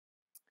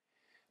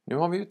Nu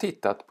har vi ju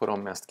tittat på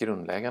de mest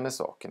grundläggande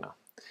sakerna.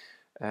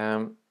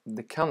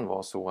 Det kan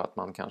vara så att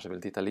man kanske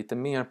vill titta lite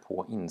mer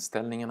på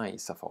inställningarna i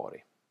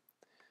Safari.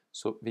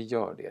 Så vi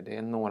gör det. Det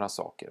är några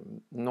saker.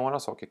 Några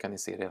saker kan ni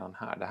se redan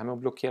här. Det här med att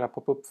blockera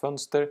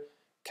pop-up-fönster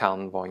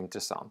kan vara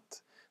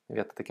intressant. Ni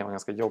vet att det kan vara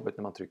ganska jobbigt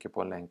när man trycker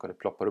på en länk och det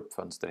ploppar upp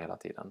fönster hela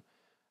tiden.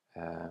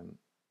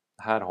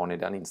 Här har ni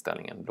den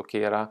inställningen.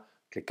 Blockera,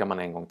 klickar man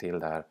en gång till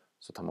där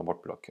så tar man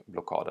bort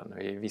blockaden.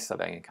 I vissa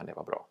lägen kan det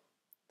vara bra.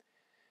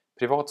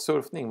 Privat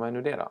surfning, vad är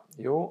nu det då?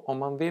 Jo, om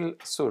man vill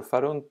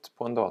surfa runt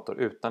på en dator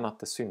utan att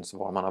det syns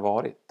var man har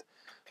varit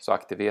så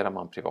aktiverar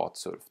man privat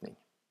surfning.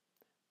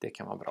 Det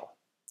kan vara bra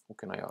att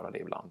kunna göra det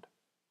ibland.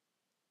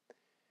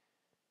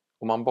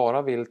 Om man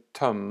bara vill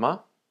tömma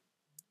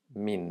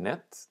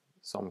minnet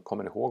som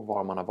kommer ihåg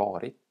var man har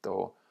varit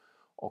och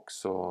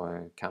också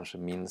kanske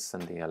minns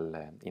en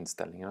del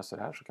inställningar och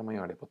sådär, så kan man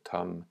göra det på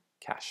töm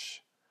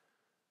cache.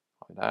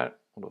 Har vi där,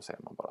 och då säger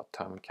man bara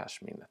töm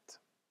cache-minnet.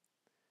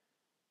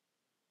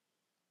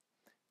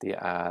 Det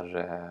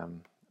är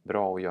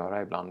bra att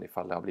göra ibland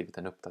ifall det har blivit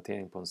en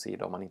uppdatering på en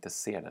sida om man inte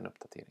ser den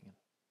uppdateringen.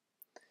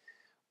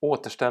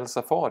 Återställ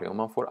Safari. Om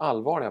man får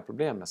allvarliga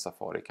problem med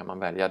Safari kan man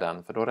välja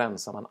den, för då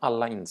rensar man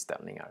alla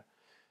inställningar.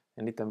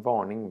 En liten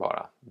varning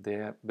bara.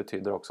 Det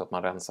betyder också att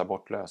man rensar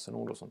bort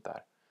lösenord och sånt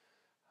där.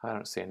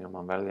 Här ser ni, om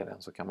man väljer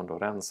den så kan man då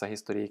rensa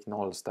historik,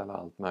 nollställa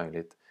allt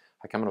möjligt.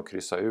 Här kan man då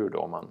kryssa ur då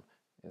om man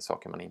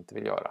saker man inte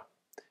vill göra.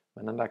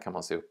 Men den där kan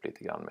man se upp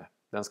lite grann med.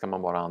 Den ska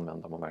man bara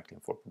använda om man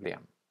verkligen får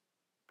problem.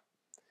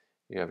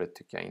 I övrigt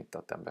tycker jag inte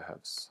att den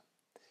behövs.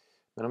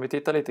 Men om vi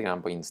tittar lite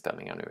grann på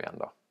inställningar nu igen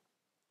då.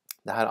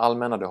 Det här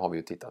allmänna, det har vi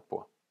ju tittat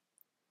på.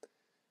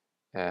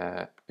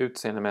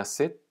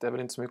 Utseendemässigt är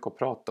väl inte så mycket att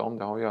prata om.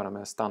 Det har att göra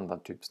med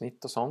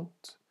standardtypsnitt och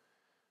sånt.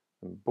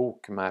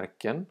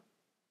 Bokmärken.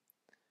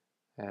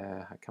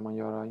 Här kan man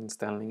göra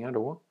inställningar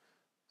då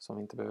som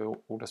vi inte behöver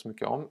orda så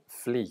mycket om.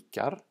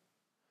 Flikar.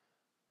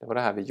 Det var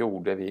det här vi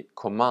gjorde. Vi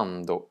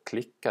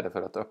kommandoklickade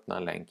för att öppna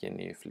en länk i en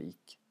ny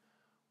flik.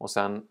 Och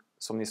sen,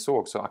 som ni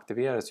såg, så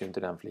aktiverades ju inte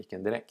den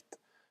fliken direkt.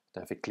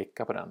 Jag fick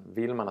klicka på den.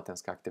 Vill man att den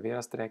ska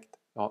aktiveras direkt,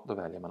 ja, då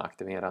väljer man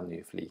aktivera en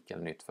ny flik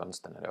eller nytt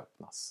fönster när det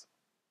öppnas.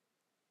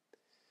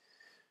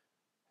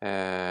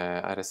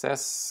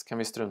 RSS kan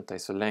vi strunta i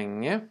så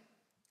länge.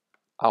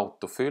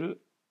 Autofyll,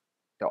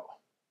 ja,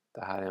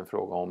 det här är en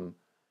fråga om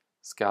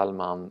ska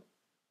man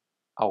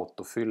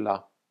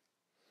autofylla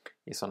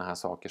i sådana här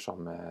saker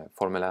som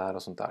formulär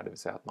och sånt där, det vill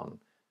säga att man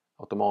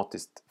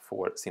automatiskt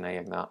får sina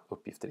egna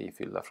uppgifter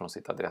ifyllda från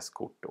sitt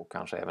adresskort och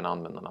kanske även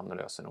användarnamn och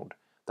lösenord.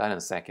 Det här är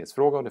en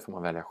säkerhetsfråga och det får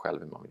man välja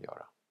själv hur man vill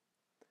göra.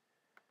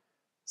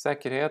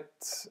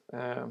 Säkerhet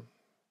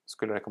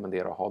skulle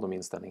rekommendera att ha de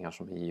inställningar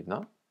som är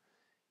givna.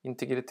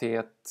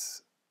 Integritet,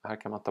 här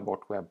kan man ta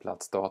bort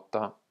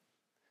webbplatsdata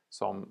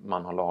som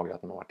man har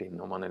lagrat när man varit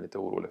inne. Om man är lite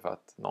orolig för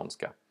att någon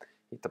ska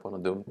hitta på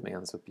något dumt med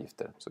ens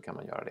uppgifter så kan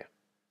man göra det.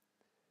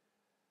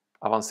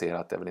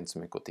 Avancerat är väl inte så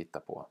mycket att titta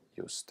på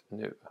just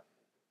nu.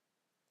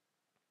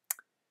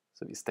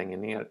 Så vi stänger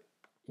ner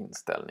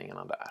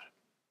inställningarna där.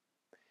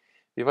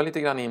 Vi var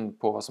lite grann in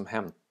på vad som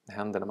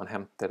händer när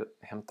man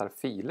hämtar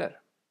filer.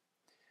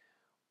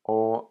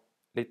 Och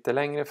lite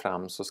längre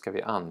fram så ska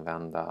vi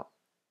använda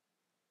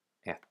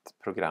ett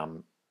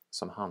program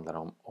som handlar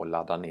om att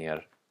ladda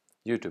ner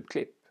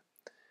YouTube-klipp.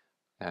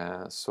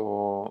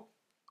 Så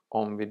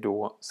om vi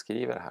då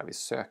skriver här, vi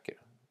söker,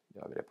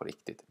 gör vi det på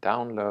riktigt,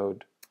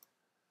 download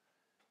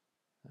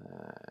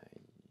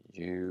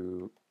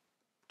YouTube-klipp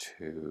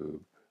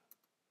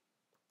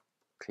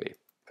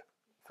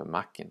för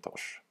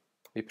Macintosh.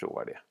 Vi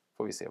provar det,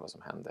 får vi se vad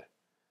som händer.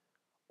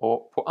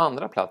 Och på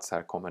andra plats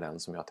här kommer den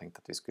som jag tänkte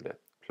att vi skulle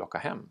plocka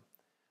hem.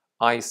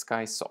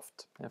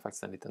 iSkySoft. Det är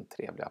faktiskt en liten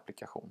trevlig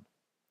applikation.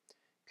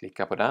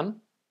 Klicka på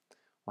den.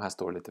 Och här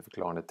står det lite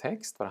förklarande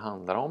text vad det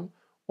handlar om.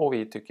 Och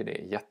vi tycker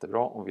det är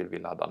jättebra och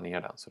vill ladda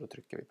ner den. Så då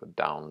trycker vi på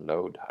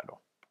download här då.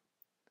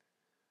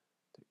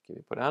 Trycker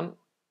vi på den.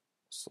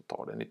 Så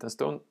tar det en liten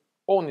stund.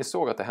 Och ni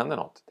såg att det hände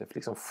något. Det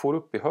liksom får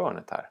upp i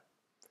hörnet här.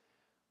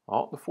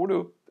 Ja, då får du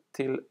upp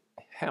till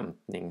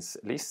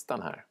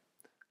hämtningslistan här.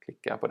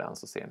 Klickar jag på den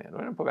så ser ni, då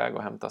är den på väg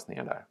att hämtas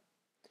ner där.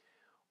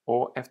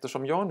 Och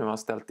eftersom jag nu har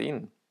ställt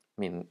in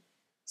min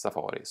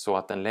Safari så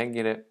att den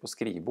lägger det på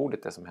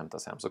skrivbordet det som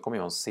hämtas hem, så kommer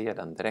jag att se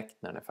den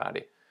direkt när den är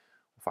färdig.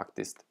 Och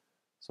faktiskt,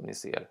 som ni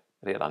ser,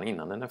 redan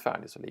innan den är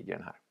färdig så ligger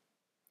den här.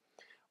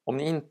 Om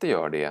ni inte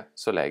gör det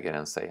så lägger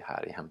den sig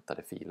här i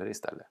hämtade filer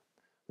istället.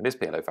 Men det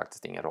spelar ju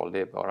faktiskt ingen roll, det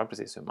är bara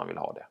precis hur man vill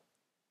ha det.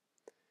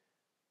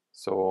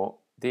 Så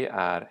det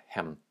är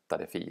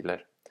hämtade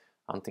filer.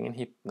 Antingen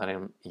hittar ni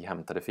dem i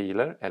hämtade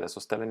filer eller så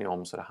ställer ni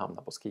om så det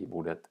hamnar på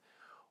skrivbordet.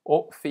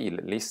 Och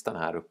fillistan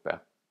här uppe,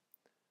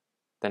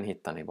 den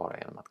hittar ni bara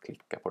genom att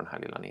klicka på den här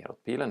lilla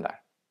nedåtpilen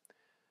där.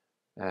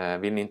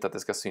 Vill ni inte att det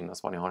ska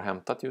synas vad ni har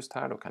hämtat just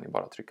här, då kan ni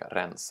bara trycka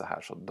rensa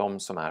här. Så de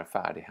som är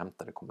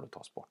färdighämtade kommer att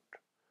tas bort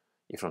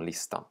ifrån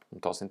listan. De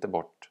tas inte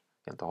bort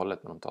helt och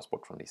hållet, men de tas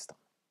bort från listan.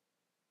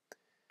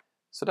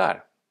 Så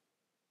där.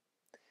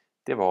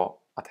 Det var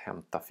att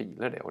hämta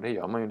filer det, och det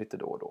gör man ju lite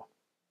då och då.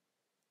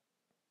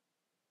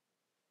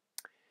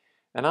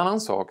 En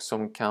annan sak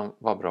som kan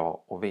vara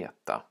bra att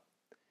veta,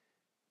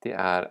 det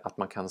är att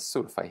man kan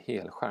surfa i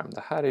helskärm.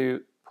 Det här är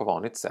ju på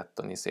vanligt sätt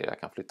och ni ser jag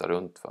kan flytta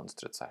runt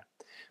fönstret så här.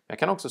 Men jag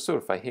kan också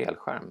surfa i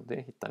helskärm,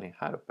 det hittar ni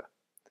här uppe.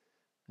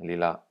 Den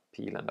lilla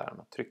pilen där, om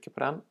jag trycker på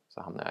den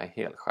så hamnar jag i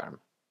helskärm.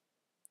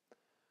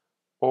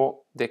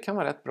 Och det kan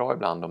vara rätt bra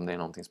ibland om det är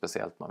någonting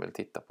speciellt man vill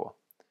titta på.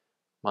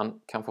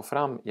 Man kan få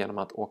fram, genom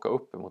att åka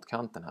upp mot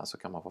kanten här så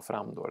kan man få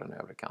fram då den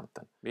övre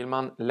kanten. Vill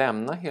man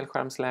lämna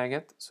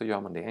helskärmsläget så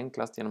gör man det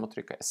enklast genom att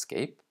trycka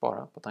Escape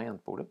bara på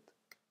tangentbordet.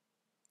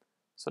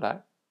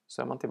 Sådär,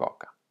 så är man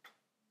tillbaka.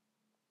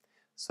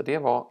 Så det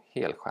var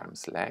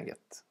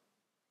helskärmsläget.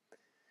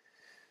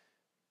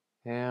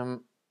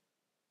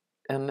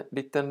 En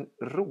liten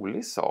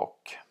rolig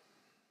sak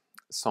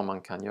som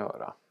man kan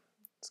göra.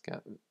 Ska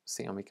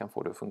se om vi kan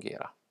få det att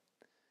fungera.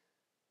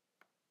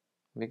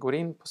 Vi går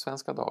in på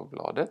Svenska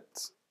Dagbladet.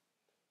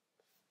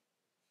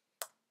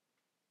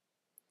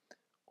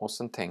 Och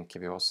sen tänker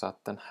vi oss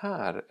att den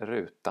här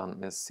rutan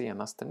med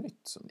senaste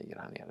nytt som ligger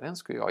här nere, den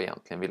skulle jag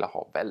egentligen vilja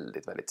ha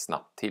väldigt, väldigt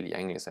snabbt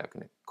tillgänglig så jag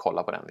kunde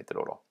kolla på den lite då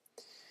och då.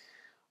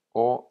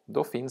 Och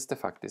då finns det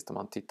faktiskt, om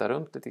man tittar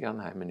runt lite grann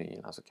här i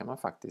menyerna så kan man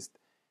faktiskt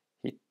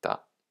hitta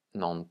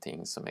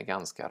någonting som är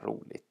ganska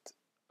roligt.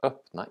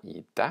 Öppna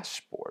i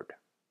Dashboard.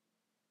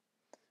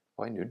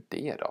 Vad är nu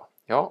det då?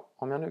 Ja,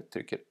 om jag nu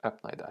trycker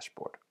öppna i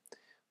Dashboard,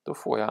 då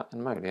får jag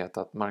en möjlighet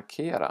att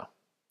markera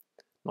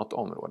något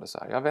område så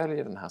här. Jag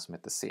väljer den här som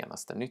heter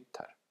senaste nytt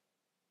här.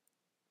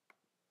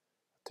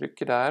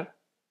 Trycker där.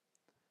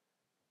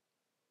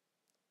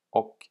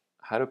 Och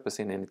här uppe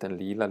ser ni en liten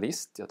lila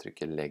list. Jag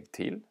trycker lägg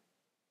till.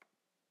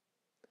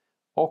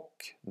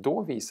 Och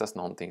då visas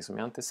någonting som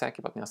jag inte är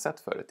säker på att ni har sett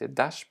förut. Det är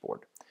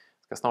Dashboard.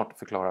 Jag ska snart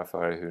förklara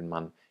för er hur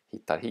man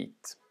hittar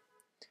hit.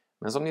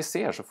 Men som ni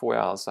ser så får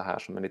jag alltså här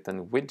som en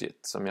liten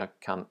widget som jag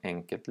kan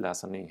enkelt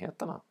läsa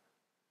nyheterna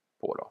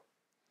på då.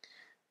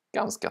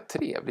 Ganska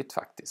trevligt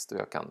faktiskt och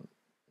jag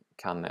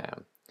kan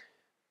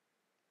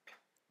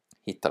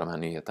hitta de här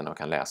nyheterna och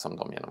kan läsa om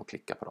dem genom att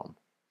klicka på dem.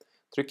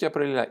 Trycker jag på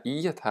det lilla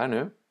i här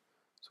nu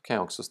så kan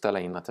jag också ställa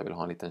in att jag vill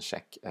ha en liten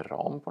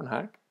checkram på den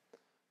här.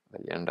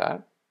 Väljer den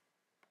där.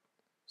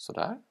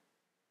 Sådär.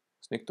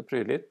 Snyggt och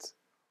prydligt.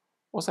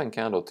 Och sen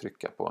kan jag då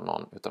trycka på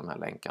någon av de här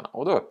länkarna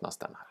och då öppnas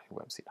den här i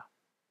webbsidan.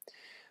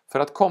 För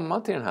att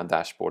komma till den här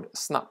Dashboard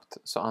snabbt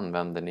så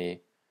använder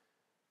ni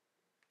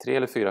 3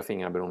 eller 4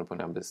 fingrar beroende på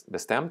när jag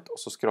bestämt och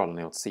så scrollar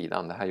ni åt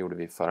sidan. Det här gjorde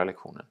vi i förra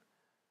lektionen.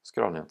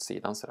 Scrollar ni åt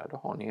sidan sådär, då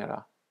har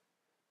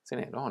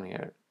ni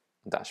er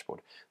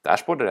Dashboard.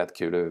 Dashboard är rätt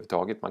kul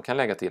överhuvudtaget. Man kan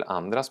lägga till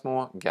andra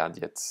små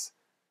gadgets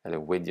eller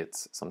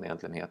widgets som det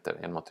egentligen heter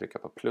genom att trycka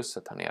på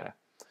plusset här nere.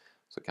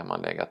 Så kan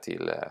man lägga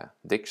till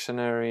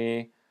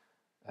Dictionary,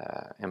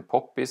 en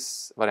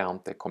poppis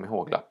variant är kom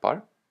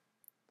ihåg-lappar.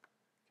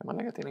 Kan man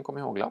lägga till en kom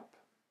ihåg-lapp.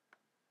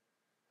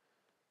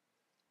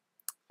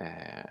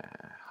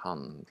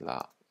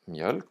 Handla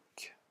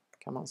mjölk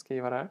kan man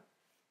skriva där.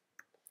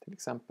 Till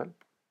exempel.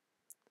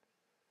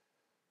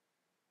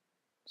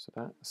 Så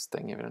där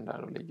stänger vi den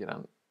där och ligger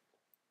den.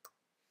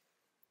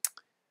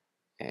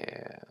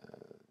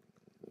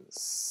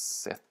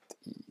 Sätt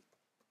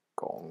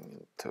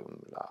igång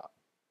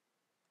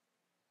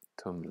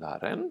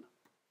tumlaren.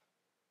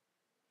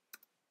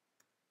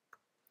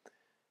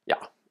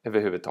 Ja,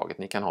 överhuvudtaget.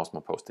 Ni kan ha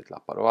små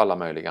post-it-lappar och alla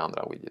möjliga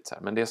andra widgets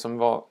här. Men det som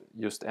var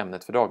just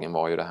ämnet för dagen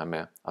var ju det här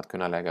med att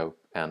kunna lägga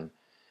upp en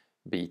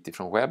bit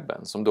ifrån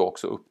webben som då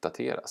också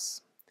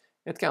uppdateras.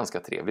 Ett ganska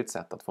trevligt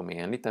sätt att få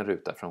med en liten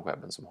ruta från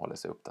webben som håller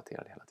sig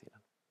uppdaterad hela tiden.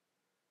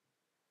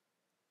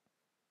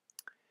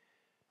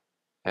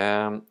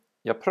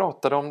 Jag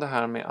pratade om det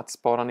här med att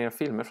spara ner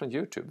filmer från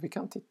YouTube. Vi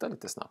kan titta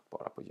lite snabbt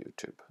bara på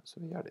YouTube. Så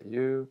vi gör det.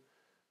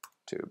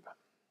 YouTube.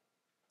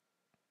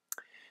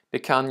 Det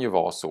kan ju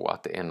vara så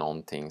att det är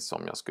någonting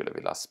som jag skulle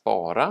vilja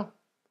spara.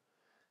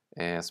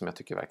 Som jag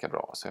tycker verkar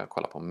bra. Så jag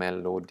kollar på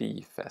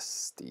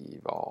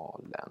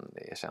Melodifestivalen.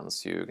 Det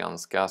känns ju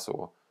ganska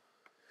så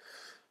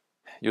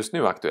just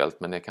nu aktuellt,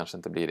 men det kanske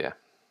inte blir det.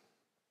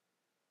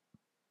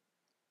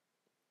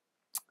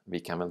 Vi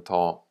kan väl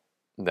ta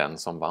den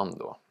som vann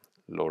då.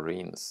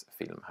 Loreens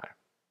film här.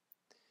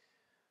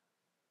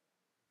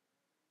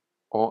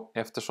 Och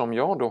eftersom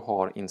jag då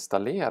har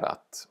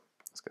installerat,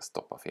 jag ska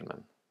stoppa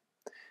filmen.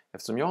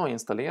 Eftersom jag har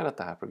installerat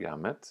det här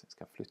programmet, jag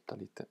ska flytta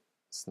lite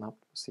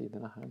snabbt på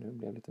sidorna här nu,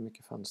 blev lite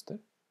mycket fönster.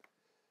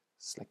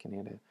 Släcker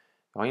ner det.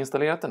 Jag har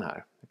installerat den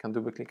här. Jag kan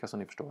dubbelklicka så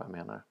ni förstår vad jag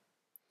menar.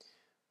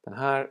 Den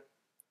här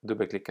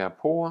dubbelklickar jag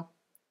på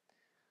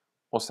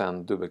och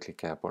sen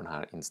dubbelklickar jag på den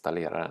här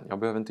installeraren. Jag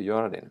behöver inte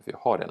göra det nu för jag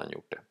har redan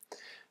gjort det.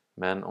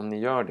 Men om ni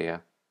gör det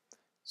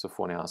så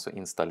får ni alltså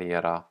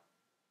installera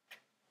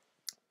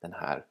den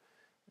här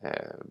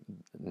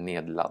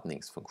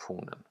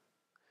nedladdningsfunktionen.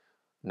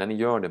 När ni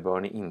gör det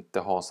bör ni inte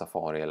ha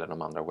Safari eller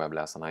de andra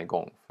webbläsarna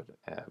igång. För,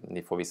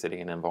 ni får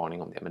visserligen en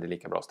varning om det, men det är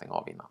lika bra att stänga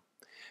av innan.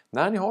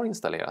 När ni har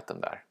installerat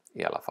den där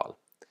i alla fall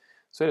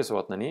så är det så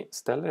att när ni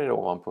ställer er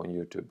ovanpå en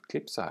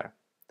YouTube-klipp så här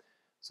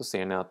så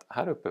ser ni att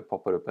här uppe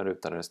poppar upp en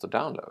ruta där det står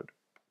download.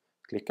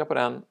 Klicka på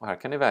den och här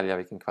kan ni välja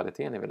vilken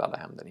kvalitet ni vill ladda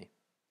hem den i.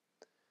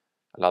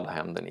 ladda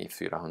hem den i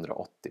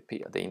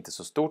 480p. Det är inte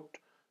så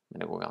stort, men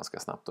det går ganska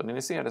snabbt. Och när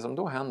ni ser det som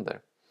då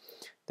händer,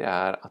 det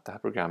är att det här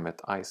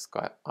programmet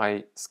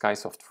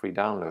iSkysoft Free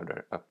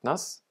Downloader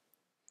öppnas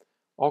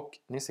och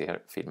ni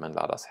ser filmen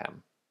laddas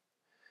hem.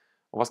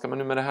 Och vad ska man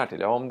nu med det här till?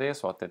 Ja, om det är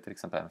så att det är till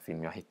exempel en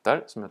film jag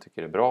hittar som jag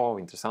tycker är bra och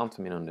intressant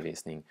för min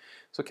undervisning,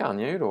 så kan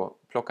jag ju då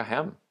plocka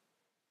hem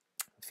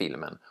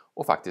filmen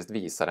och faktiskt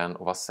visa den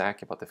och vara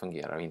säker på att det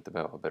fungerar och inte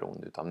behöva vara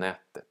beroende av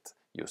nätet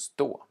just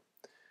då.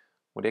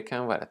 Och det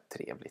kan vara rätt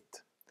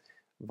trevligt.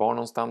 Var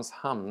någonstans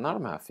hamnar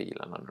de här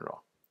filerna nu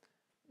då?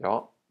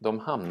 Ja, de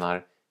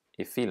hamnar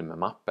i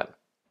filmmappen.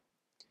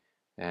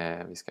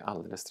 Vi ska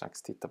alldeles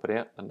strax titta på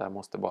det. Den där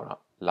måste bara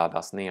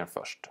laddas ner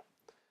först.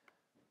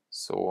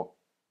 Så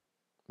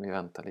vi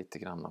väntar lite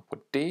grann på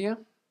det.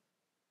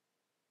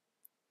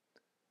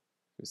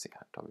 Vi ser,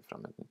 här tar vi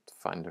fram ett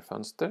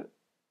Finder-fönster.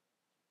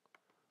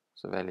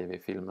 Så väljer vi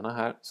filmerna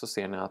här. Så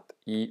ser ni att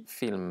i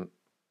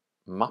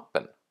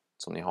filmmappen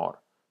som ni har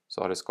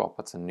så har det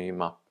skapats en ny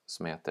mapp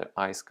som heter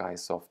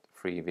iSkysoft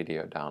Free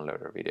Video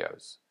Downloader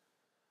Videos.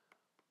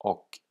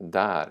 Och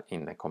där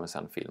inne kommer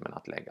sedan filmen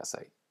att lägga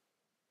sig.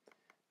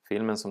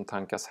 Filmen som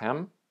tankas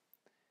hem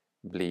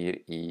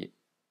blir i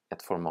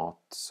ett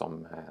format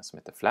som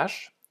heter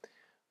Flash.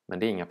 Men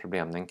det är inga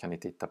problem, den kan ni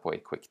titta på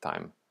i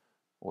QuickTime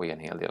och i en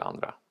hel del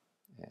andra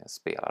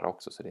spelare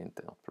också, så det är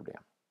inte något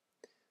problem.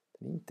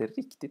 Den är inte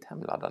riktigt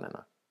hemladdad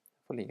ännu.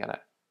 Får ligga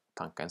där och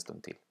tanka en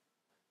stund till.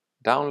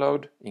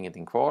 Download,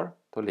 ingenting kvar.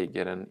 Då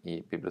ligger den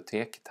i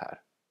biblioteket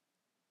här.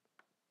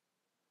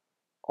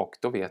 Och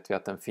då vet vi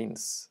att den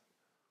finns.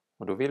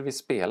 Och då vill vi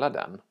spela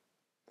den.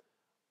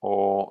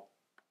 Och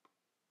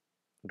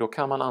då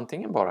kan man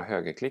antingen bara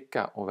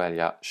högerklicka och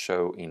välja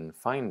Show in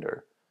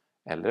Finder.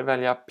 Eller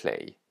välja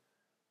Play.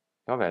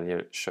 Jag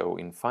väljer Show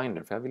in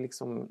Finder för jag vill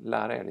liksom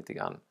lära er lite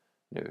grann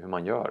nu hur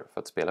man gör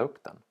för att spela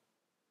upp den.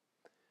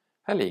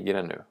 Här ligger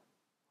den nu.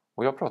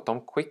 Och jag pratar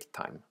om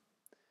QuickTime.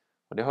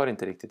 Och det hör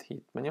inte riktigt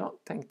hit, men jag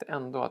tänkte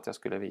ändå att jag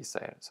skulle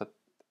visa er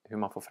hur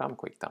man får fram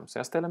QuickTime. Så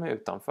jag ställer mig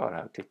utanför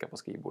här och klickar på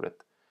skrivbordet.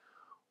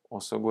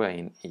 Och så går jag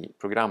in i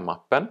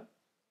programmappen.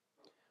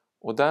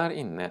 Och där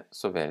inne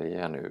så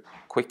väljer jag nu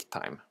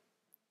QuickTime.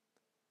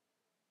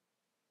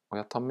 Och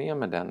jag tar med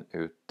mig den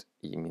ut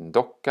i min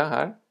docka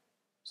här.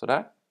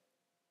 Sådär.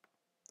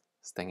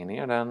 Stänger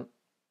ner den.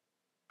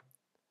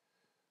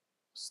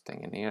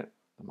 Stänger ner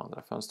de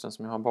andra fönstren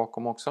som jag har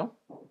bakom också.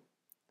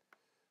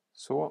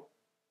 Så.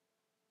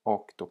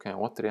 Och då kan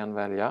jag återigen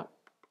välja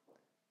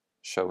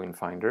Show in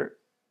Finder.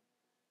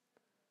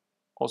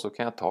 Och så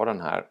kan jag ta den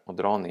här och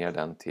dra ner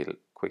den till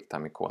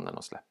QuickTime-ikonen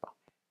och släppa.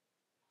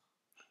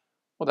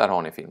 Och där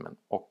har ni filmen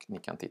och ni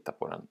kan titta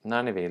på den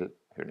när ni vill,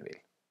 hur ni vill.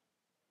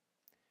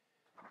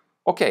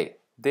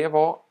 Okej, det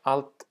var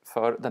allt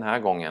för den här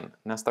gången.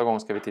 Nästa gång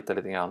ska vi titta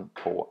lite grann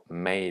på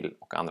mail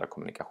och andra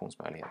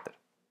kommunikationsmöjligheter.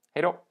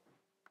 Hej då!